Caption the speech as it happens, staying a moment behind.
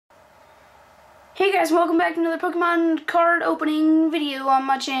Hey guys, welcome back to another Pokemon card opening video on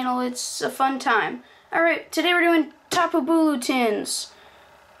my channel. It's a fun time. Alright, today we're doing Tapu Bulu tins.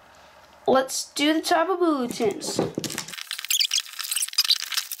 Let's do the Tapu Bulu tins.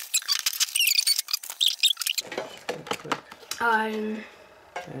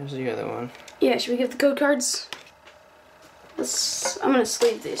 There's the other one. Yeah, should we give the code cards? I'm gonna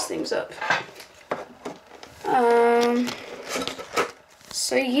sleeve these things up.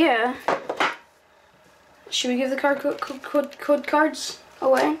 So yeah. Should we give the code cards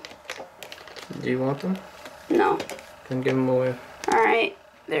away? Do you want them? No. Then give them away. Alright,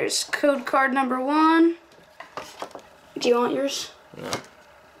 there's code card number 1. Do you want yours? No.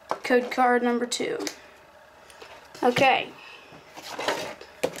 Code card number 2. Okay.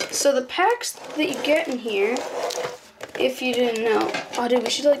 So the packs that you get in here, if you didn't know. Oh dude, we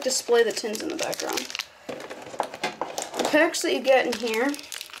should like display the tins in the background. The packs that you get in here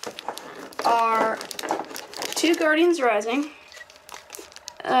are 2 Guardians Rising.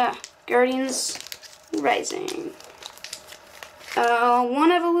 Guardians Rising.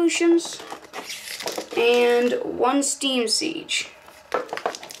 1 Evolutions and 1 Steam Siege.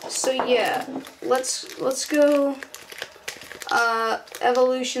 So yeah, let's go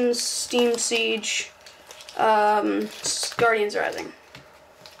Evolutions, Steam Siege, Guardians Rising.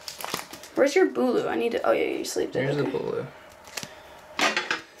 Where's your Bulu? I need to. Oh yeah, you sleep there. Here's okay. the Bulu.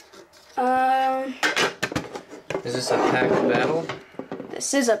 Is this a packed battle?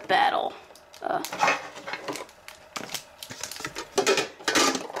 This is a battle.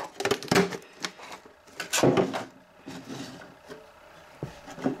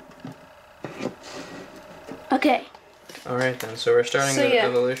 Okay. Alright then, so we're starting with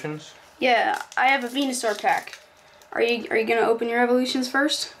Evolutions? Yeah, I have a Venusaur pack. Are you gonna open your Evolutions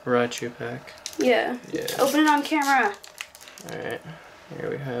first? Raichu pack. Yeah. Yeah. Open it on camera. Alright, here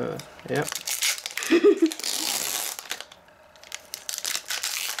we have it. Yep.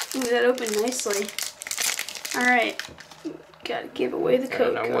 Ooh, that opened nicely. Alright. Gotta give away the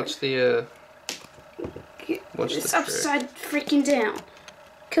code card. Now what's the it's upside freaking down.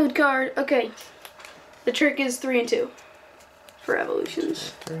 Code card. Okay. The trick is 3 and 2 for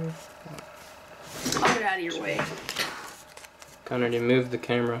Evolutions. I'll get out of your way. Connor, you move the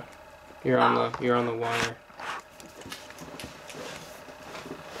camera. You're on the wire.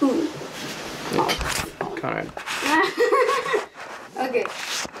 Ooh. Connor. Okay.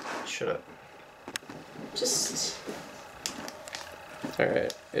 Shut up. Just.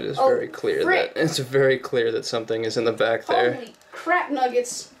 Alright, it is very clear that something is in the back there. Holy crap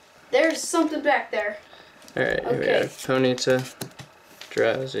nuggets. There's something back there. Alright, here we have Ponyta,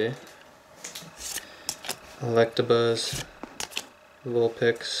 Drowsy, Electabuzz,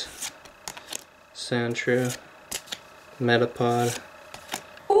 Vulpix, Sandshrew, Metapod.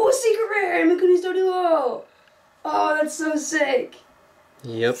 Oh, secret rare! Mikuni's Dodilo! Oh, that's so sick!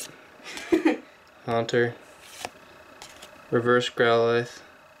 Yep. Haunter, Reverse Growlithe.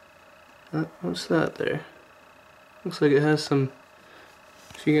 What's that there? Looks like it has some.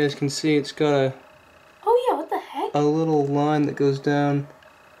 If you guys can see, it's got oh yeah, what the heck? a little line that goes down.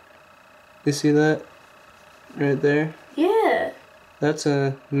 You see that? Right there? Yeah. That's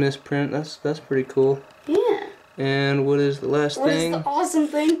a misprint. That's pretty cool. Yeah. And what is the last thing? What is the awesome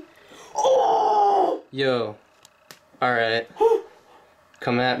thing? Oh! Yo. Alright.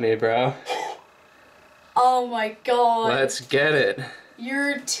 Come at me, bro. Oh my god. Let's get it.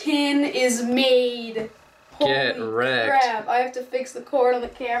 Your tin is made. Get Holy wrecked. crap. I have to fix the cord on the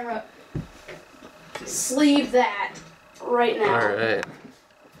camera. Sleeve that right now. Alright.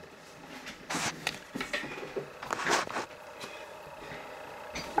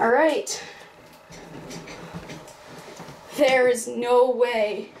 Alright. There is no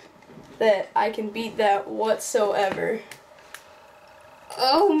way that I can beat that whatsoever.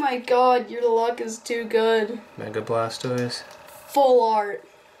 Oh my god, your luck is too good. Mega Blastoise. Full art.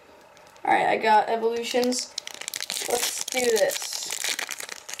 Alright, I got Evolutions. Let's do this.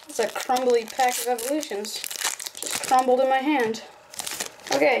 It's a crumbly pack of Evolutions. Just crumbled in my hand.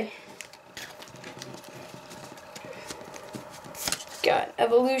 Okay. Got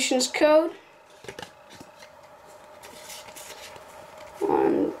Evolutions code.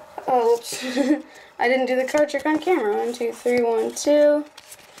 Oh, whoops. I didn't do the card trick on camera. 1, 2, 3, 1, 2.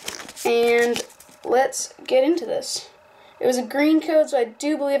 And let's get into this. It was a green code, so I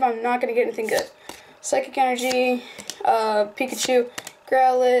do believe I'm not going to get anything good. Psychic Energy, Pikachu,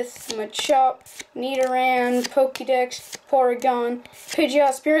 Growlithe, Machop, Nidoran, Pokédex, Porygon,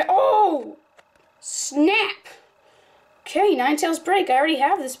 Pidgeot, Spirit. Oh! Snap! Okay, Ninetales break. I already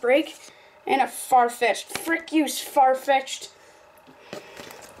have this break. And a Farfetch'd. Frick you, Farfetch'd.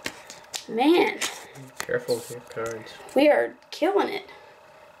 Man, Careful with your cards. we are killing it.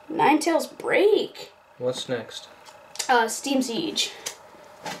 Ninetales break. What's next? Steam Siege.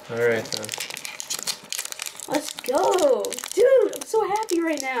 Alright then. Let's go. Dude, I'm so happy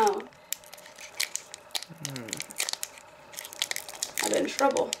right now. I'm in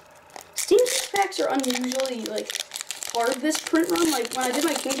trouble. Steam Siege packs are unusually, like, hard this print run. Like, when I did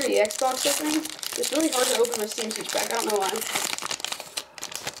my King of the Xbox opening, it's really hard to open my Steam Siege pack. I don't know why.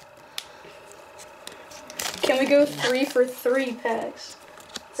 Can we go 3 for 3 packs?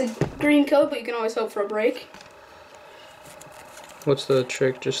 It's a green code, but you can always hope for a break. What's the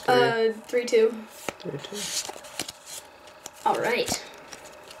trick? Just 3? 3-2. 3-2. Alright.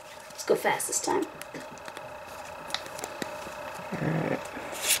 Let's go fast this time. Alright.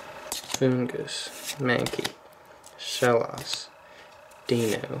 Fungus, Mankey, Shellos,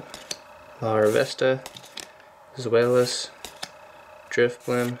 Dino, Larvesta, Zweilous,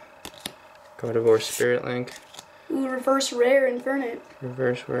 Driftblim, Gardevoir Spirit Link, Ooh, reverse rare Infernape.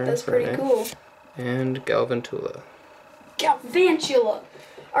 Reverse Rare That's pretty cool. and Galvantula. Galvantula.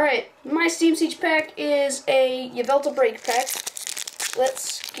 Alright, my Steam Siege pack is a Yveltal Break pack.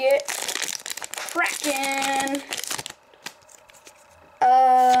 Let's get cracking.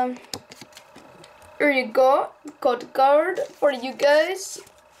 Here you go. Code card for you guys.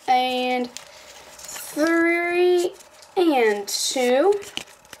 And 3 and 2.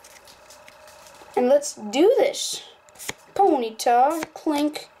 And let's do this. Ponyta,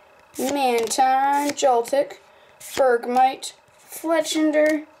 Clink, Mantine, Joltik, Bergmite,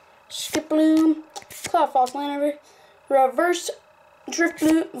 Fletchinder, Skiploom, Cloudfall Lantern, Reverse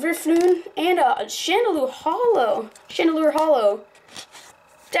Drifloon, and a Chandelure Hollow.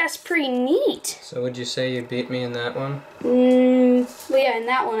 That's pretty neat. So would you say you beat me in that one? Well, yeah, in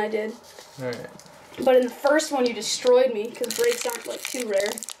that one I did. Alright. But in the first one you destroyed me, because breaks aren't like too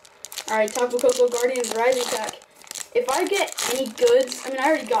rare. Alright, Tapu Koko Guardians Rising pack. If I get any goods, I mean I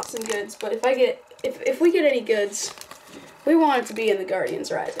already got some goods, but if we get any goods, we want it to be in the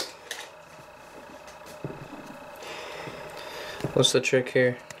Guardians Rising. What's the trick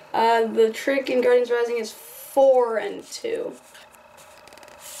here? The trick in Guardians Rising is 4 and 2.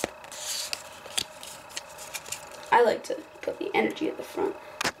 I like to put the energy at the front,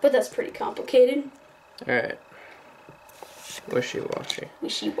 but that's pretty complicated. Alright. Wishy-washy.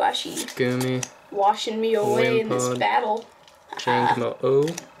 Wishy-washy. Goomy. Washing me away in this Wimpod, battle. Jangmo-O.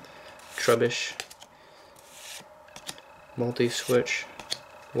 Trubbish. Multi-switch.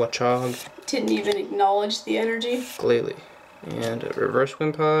 Wachog. Didn't even acknowledge the energy. Glalie. And a reverse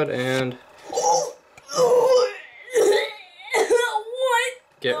Wimpod and What?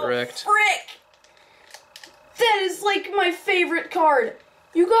 get wrecked. Frick! That is like my favorite card.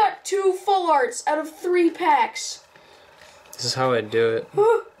 You got 2 full arts out of 3 packs. This is how I do it.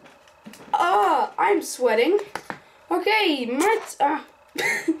 I'm sweating. Okay,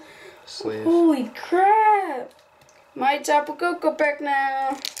 Sleeve. Holy crap. My Tapu Koko pack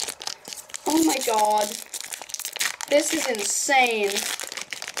now. Oh my god. This is insane.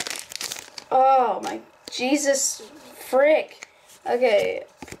 Oh my Jesus frick. Okay.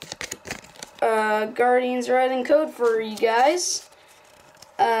 Guardians Rising code for you guys.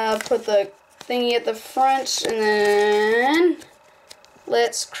 Put the thingy at the front and then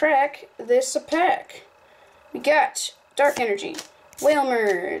let's crack this pack. We got Dark Energy,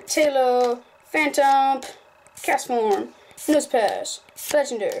 Wailmer, Tailo, Phantom, Castform, Nosepass,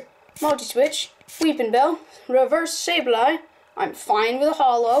 Legender, Multi-Switch, Weeping Bell, Reverse Sableye. I'm fine with a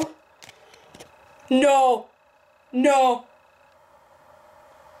hollow. No! No!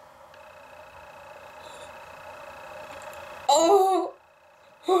 Oh!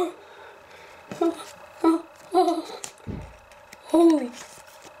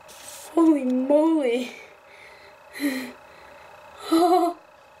 Holy moly.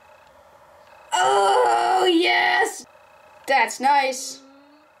 Oh, yes! That's nice.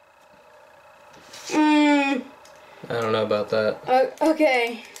 I don't know about that.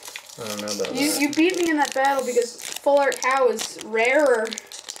 Okay. I don't know about that. You beat me in that battle because Full Art How is rarer.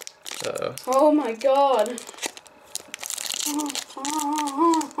 Uh-oh. Oh my god.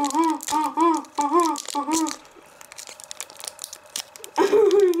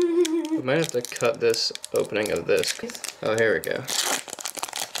 We might have to cut this opening of this. Oh, here we go.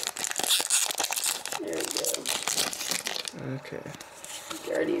 There we go. Okay.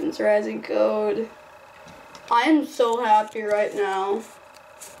 Guardians Rising code. I am so happy right now.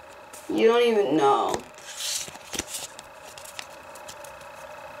 You don't even know.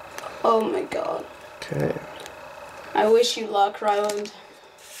 Oh my god. Okay. I wish you luck, Ryland.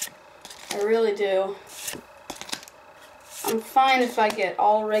 I really do. I'm fine if I get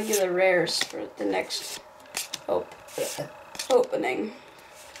all regular rares for the next opening.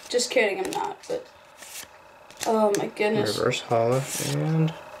 Just kidding, I'm not, but... Oh my goodness. Reverse Hollow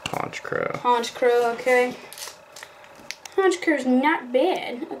and Haunch Crow. Haunch Crow, okay. Haunch Crow's not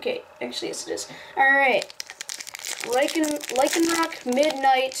bad. Okay, actually, yes it is. Alright. Lycanroc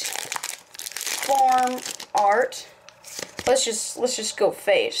Midnight Farm Art. Let's just go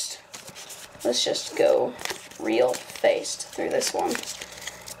faced. Let's just go real faced through this one.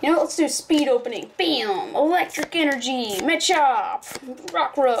 You know what, let's do speed opening. Bam! Electric Energy, Machop,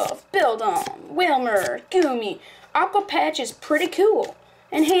 Rockruff, Beldum, Wilmer, Goomy. Aqua Patch is pretty cool.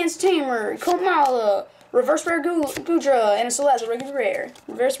 Enhanced Tamer, Komala, Reverse Rare Goodra, and a Celeste, regular rare.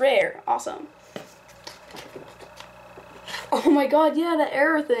 Reverse Rare, awesome. Oh my god, yeah, that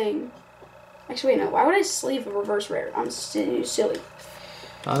error thing. Actually, wait, no, why would I sleeve a Reverse Rare? I'm silly.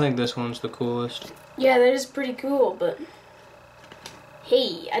 I think this one's the coolest. Yeah, that is pretty cool, but...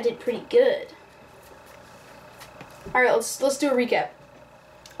 Hey, I did pretty good. Alright, let's do a recap.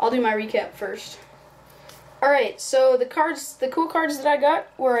 I'll do my recap first. Alright, so the cool cards that I got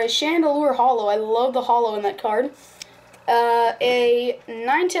were a Chandelure Hollow. I love the Hollow in that card. A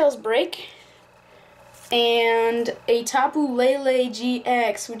Ninetales Break. And a Tapu Lele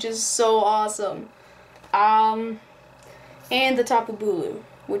GX, which is so awesome. And the Tapu Bulu,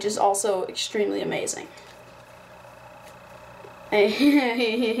 which is also extremely amazing.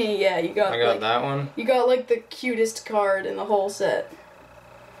 Yeah, you got. I got that one. You got like the cutest card in the whole set.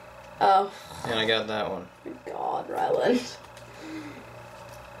 Oh. And I got that one. My God, Ryland.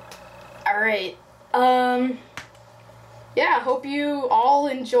 All right. Yeah, hope you all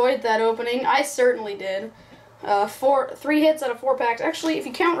enjoyed that opening. I certainly did. 3 hits out of 4 packs. Actually, if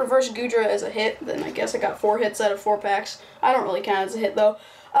you count Reverse Goodra as a hit, then I guess I got 4 hits out of 4 packs. I don't really count it as a hit though.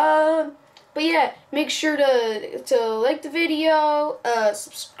 But yeah, make sure to like the video,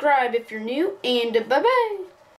 subscribe if you're new, and bye-bye!